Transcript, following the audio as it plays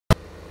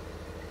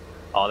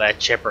Oh, that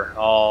chipper.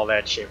 Oh,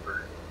 that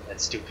chipper.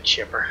 That stupid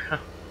chipper.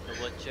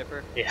 The wood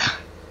chipper? Yeah.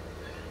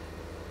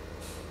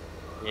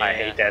 Yeah. I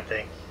hate that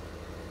thing.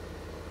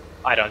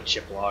 I don't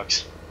chip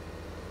logs.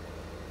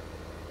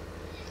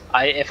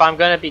 If I'm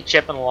gonna be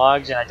chipping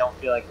logs and I don't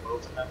feel like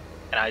moving them,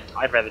 and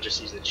I'd rather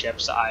just use the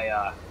chips.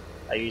 I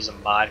use a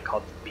mod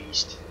called the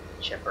Beast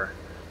Chipper.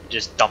 You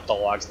just dump the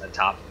logs on the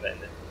top of it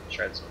and it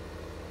shreds them.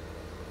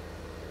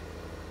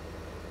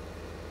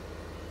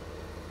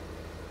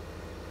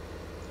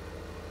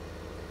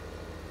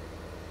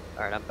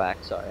 Alright, I'm back.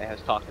 Sorry, I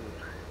was talking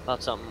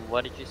about something.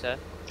 What did you say?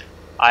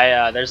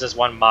 There's this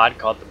one mod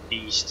called the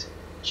Beast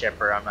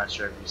Chipper. I'm not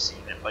sure if you've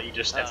seen it, but you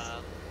just No,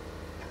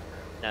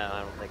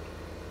 I don't think.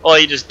 well,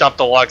 you just dump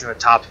the logs on the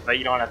top of it.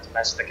 You don't have to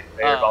mess with the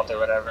conveyor belt or yeah,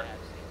 whatever.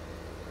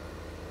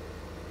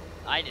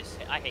 I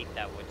hate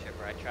that wood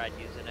chipper. I tried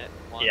using it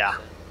once. Yeah.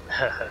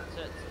 And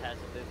it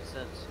hasn't moved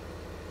since.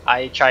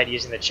 I tried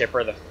using the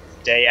chipper the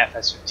day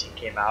FS15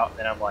 came out,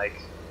 and I'm like,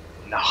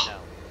 no.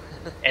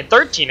 And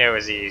 13 it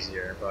was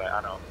easier, but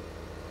I don't.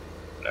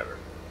 Whatever.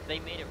 They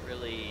made it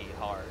really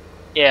hard.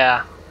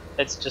 Yeah,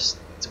 it's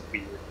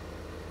weird.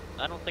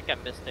 I don't think I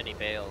missed any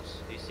bales.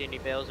 Do you see any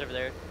bales over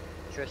there,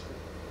 Tristan?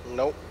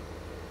 Nope.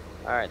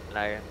 Alright, then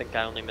I think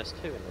I only missed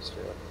 2 in this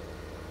field.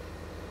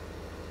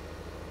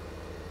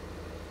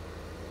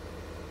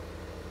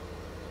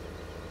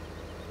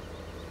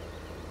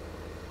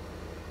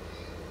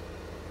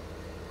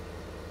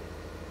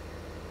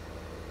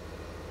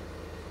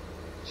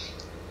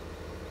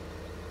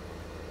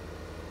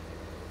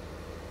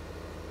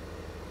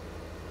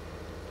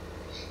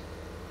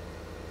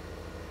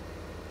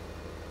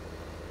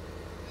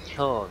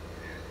 Oh,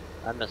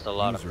 I missed a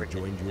lot of User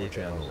joined your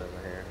channel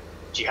over here.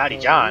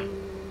 Jihadi John.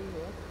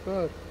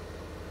 Good.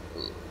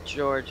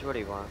 George, what do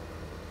you want?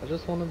 I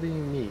just want to be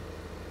me,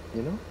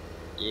 you know?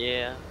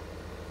 Yeah.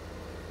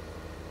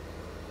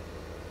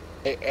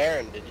 Hey,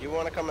 Aaron, did you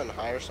want to come and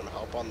hire some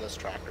help on this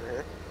tractor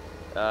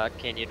here?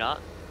 Can you not?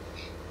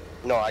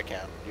 No, I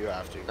can't. You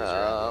have to.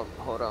 'Cause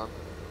you're Hold on.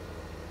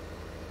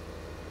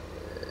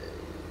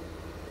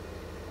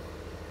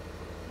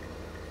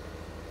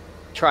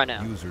 Try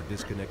now. User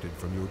disconnected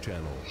from your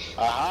channel.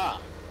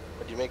 Aha!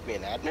 Would you make me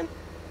an admin?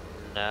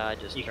 No, I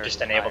just You can turned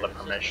just enable the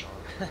fire permission.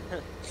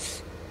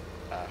 system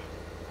on. Ah.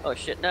 Oh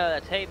shit, no,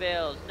 that's hay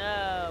bales.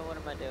 No, what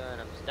am I doing?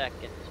 I'm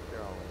stacking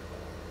straw.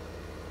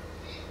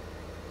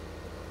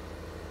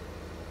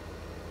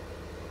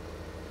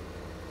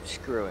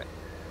 Screw it.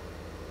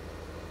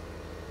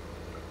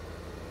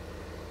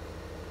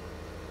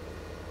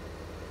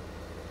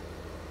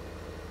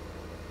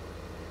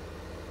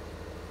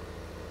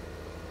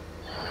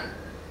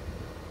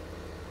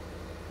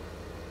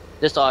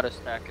 This auto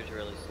stacker's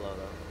really slow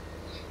though.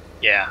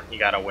 Yeah, you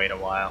gotta wait a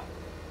while.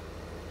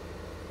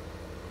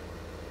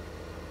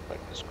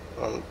 Like this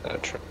on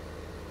that truck.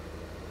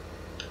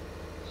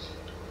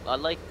 I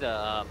like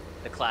the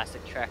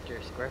classic tractor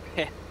square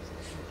pants.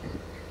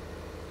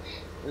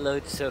 It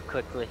loads so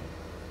quickly.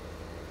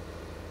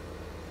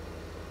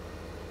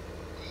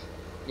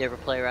 You ever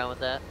play around with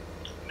that?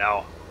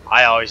 No,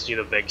 I always do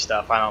the big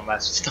stuff. I don't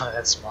mess with none of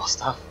that small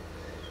stuff.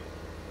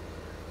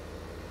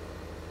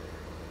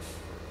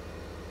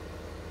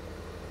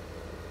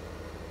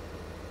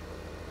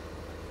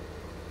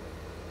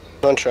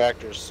 One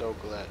tractor's so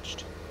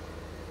glitched.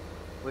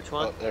 Which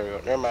one? Oh, there we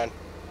go. Never mind.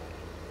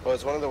 Well,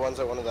 it's one of the ones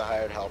that one of the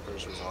hired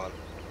helpers was on.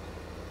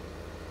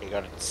 He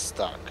got it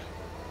stuck.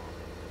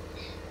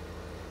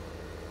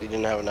 He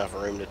didn't have enough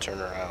room to turn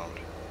around.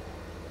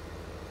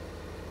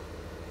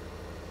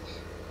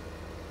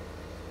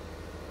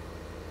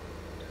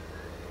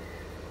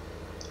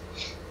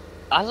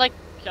 I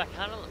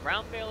kind of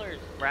round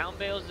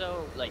bales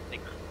though, like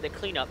they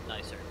clean up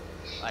nicer.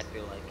 I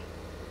feel like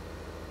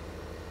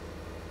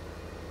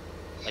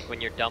when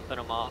you're dumping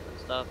them off and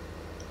stuff.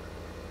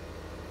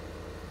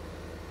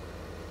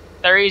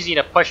 They're easy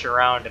to push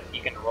around if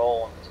you can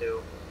roll them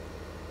too.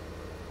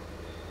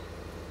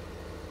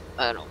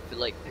 I don't feel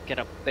like picking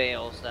up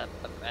bales that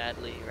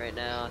badly right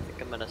now. I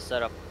think I'm gonna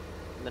set up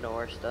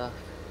manure stuff.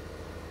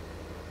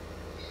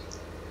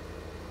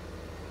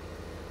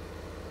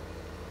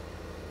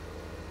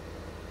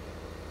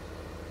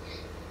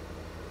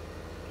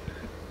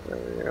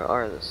 Where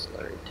are the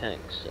slurry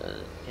tanks?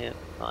 Can't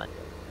find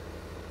them.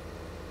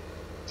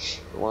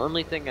 The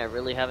only thing I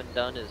really haven't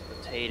done is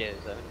potatoes.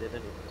 I haven't did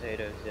any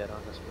potatoes yet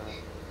on this map.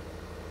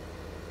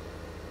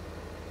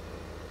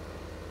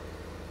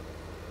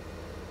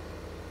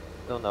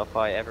 Don't know if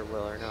I ever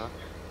will or not.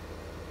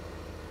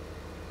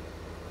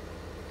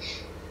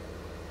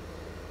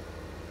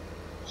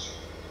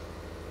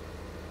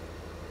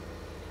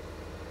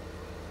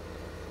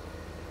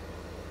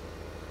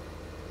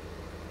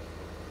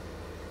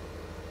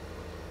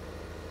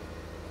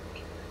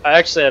 I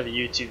actually have a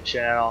YouTube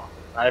channel.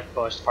 I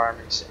post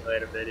farming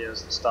simulator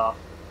videos and stuff.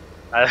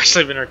 I've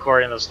actually been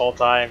recording this whole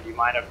time. Do you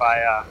mind if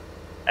I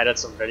edit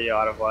some video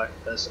out of what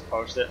this and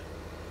post it?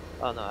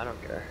 Oh no, I don't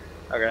care.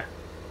 Okay.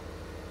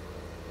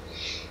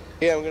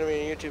 Yeah, I'm gonna be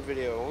in a YouTube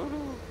video.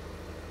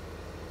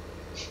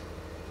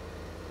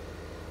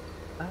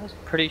 Woohoo! I was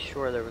pretty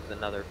sure there was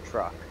another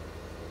truck.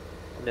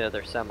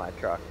 Another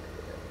semi-truck.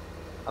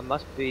 I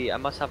must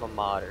have a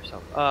mod or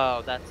something.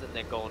 Oh, that's in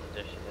the gold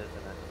edition,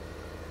 isn't it?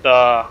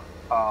 The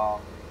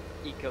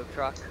Eco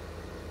truck.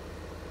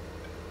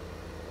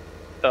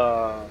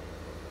 the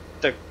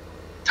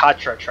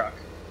Tatra truck.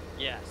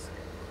 Yes.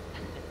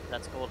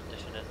 That's gold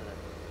edition, isn't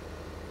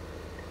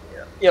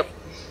it? Yep.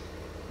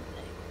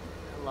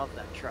 I love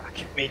that truck.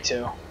 Me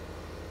too.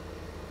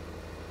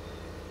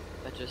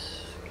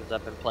 Because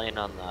I've been playing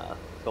on the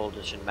gold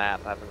edition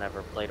map. I've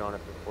never played on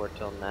it before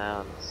till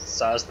now.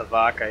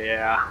 Sazdavaka,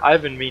 yeah.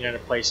 I've been meaning to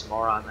play some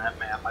more on that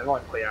map. I've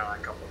only played on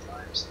it a couple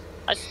times.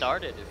 I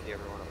started if you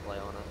ever want to play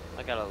on it.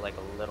 I got a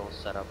little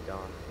setup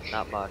going.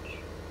 Not much.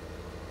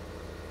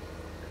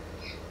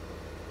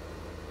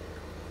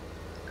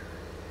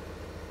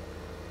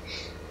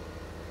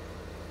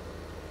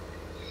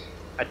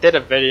 I did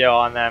a video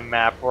on that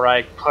map where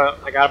I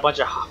got a bunch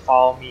of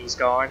follow me's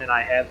going, and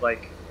I had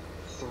like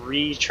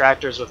 3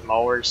 tractors with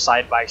mowers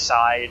side by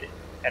side,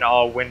 and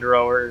all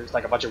windrowers,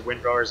 like a bunch of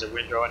windrowers that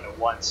windrow into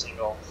one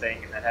single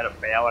thing, and then had a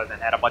baler, and then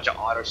had a bunch of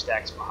auto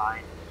stacks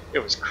behind. It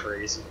was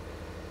crazy.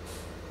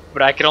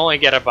 But I could only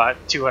get about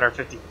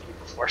 250 feet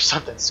before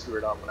something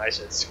screwed up, and I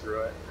said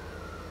screw it.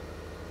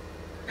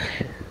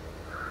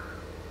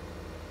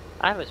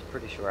 I was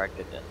pretty sure I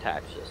could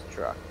attach this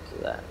truck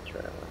to that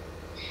trailer.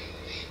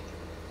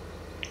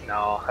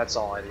 No, that's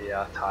only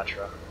the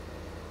Tatra.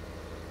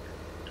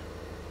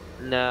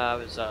 No, I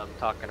was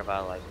talking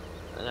about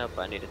nope,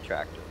 I need a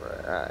tractor for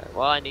it. Alright,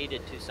 well I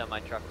needed 2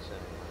 semi-trucks anyway.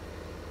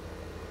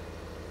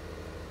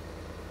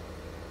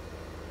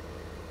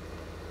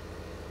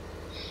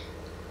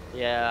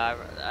 Yeah,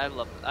 I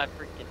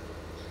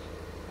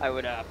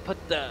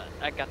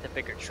got the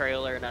bigger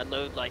trailer and I'd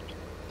load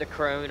the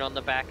crone on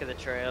the back of the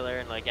trailer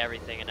and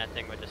everything, and that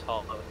thing would just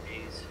haul with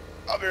ease.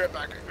 I'll be right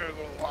back. I'm gonna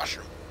go to the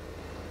washroom.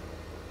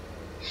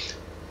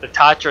 The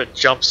Tatra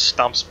jumps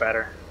stumps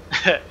better.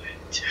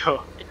 Too.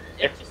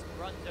 It just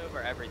runs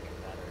over everything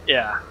better.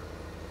 Yeah.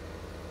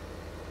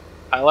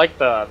 I like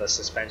the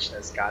suspension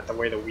it's got, the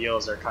way the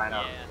wheels are kind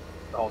of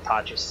the whole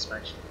Tatra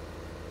suspension.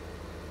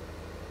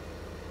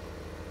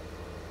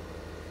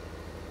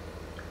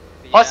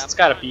 But Plus, yeah, it's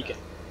got a beacon.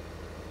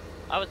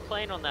 I was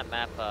playing on that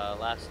map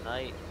last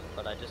night,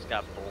 but I just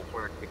got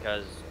bored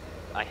because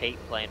I hate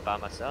playing by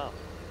myself.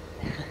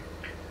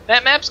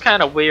 That map's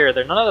kind of weird.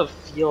 None of the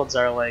fields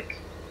are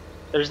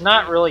there's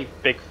not really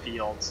big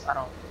fields.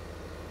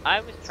 I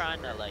was trying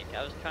to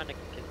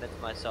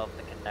convince myself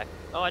to connect.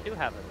 Oh, I do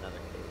have another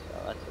case.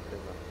 Oh, that's a good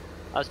one.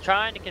 I was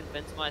trying to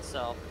convince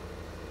myself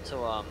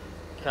to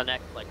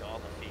connect all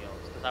the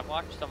fields because I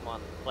watched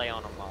someone play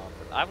on them all.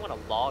 But I want to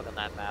log on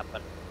that map,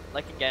 but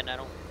again, I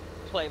don't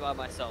play by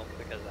myself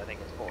because I think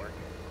it's boring.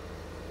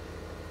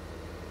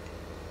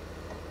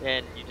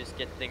 And you just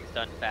get things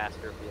done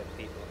faster if you have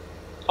people.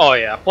 Oh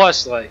yeah.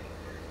 Plus,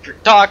 if you're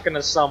talking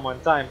to someone,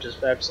 time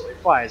just absolutely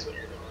flies when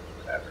you're doing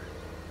whatever.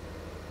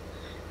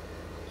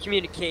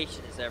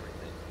 Communication is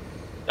everything.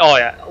 Oh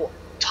yeah.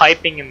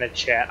 Typing in the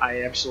chat,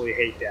 I absolutely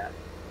hate that.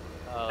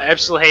 I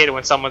absolutely hate it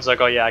when someone's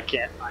like, "Oh yeah, I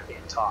can't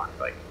talk."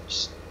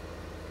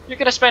 You're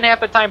gonna spend half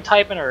the time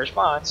typing a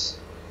response.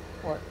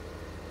 What?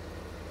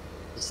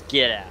 Just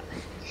get out.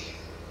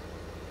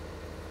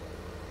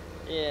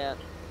 Yeah.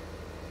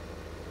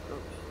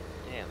 Oops.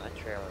 Damn, that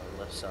trailer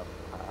lifts up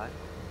high.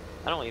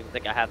 I don't even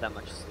think I have that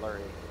much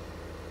slurry.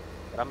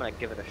 But I'm gonna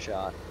give it a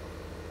shot.